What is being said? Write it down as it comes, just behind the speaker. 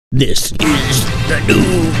This is the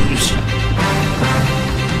news.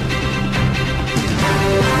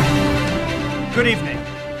 Good evening.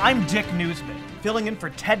 I'm Dick Newsman, filling in for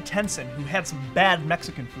Ted Tenson, who had some bad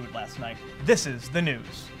Mexican food last night. This is the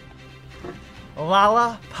news.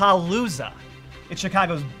 Lollapalooza. It's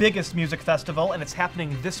Chicago's biggest music festival, and it's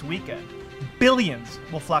happening this weekend. Billions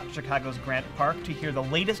will flock to Chicago's Grant Park to hear the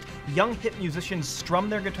latest young hip musicians strum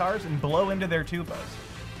their guitars and blow into their tubas.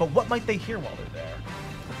 But what might they hear while they're there?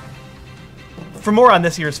 For more on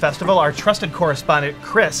this year's festival, our trusted correspondent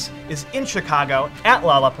Chris is in Chicago at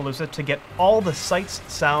Lollapalooza to get all the sights,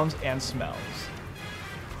 sounds, and smells.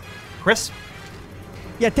 Chris?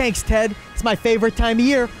 Yeah, thanks, Ted. It's my favorite time of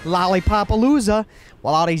year, Lollapalooza.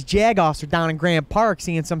 While all these jagoffs are down in Grant Park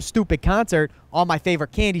seeing some stupid concert, all my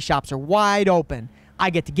favorite candy shops are wide open. I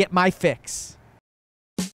get to get my fix.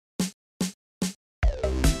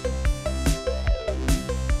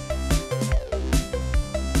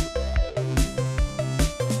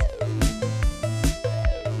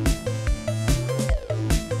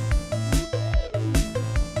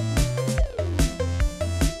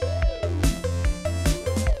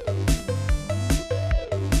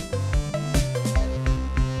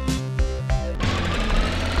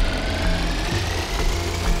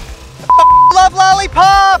 Love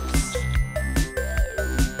lollipops!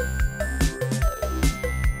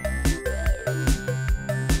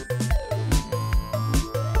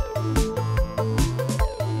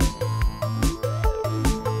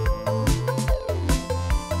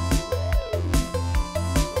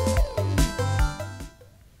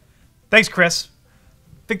 Thanks, Chris.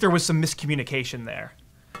 I think there was some miscommunication there.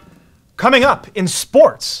 Coming up in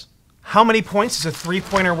sports, how many points is a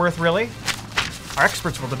three-pointer worth really? Our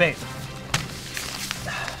experts will debate.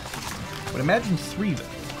 But imagine three, though.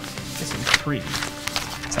 Guessing three.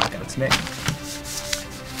 That's how it got its name.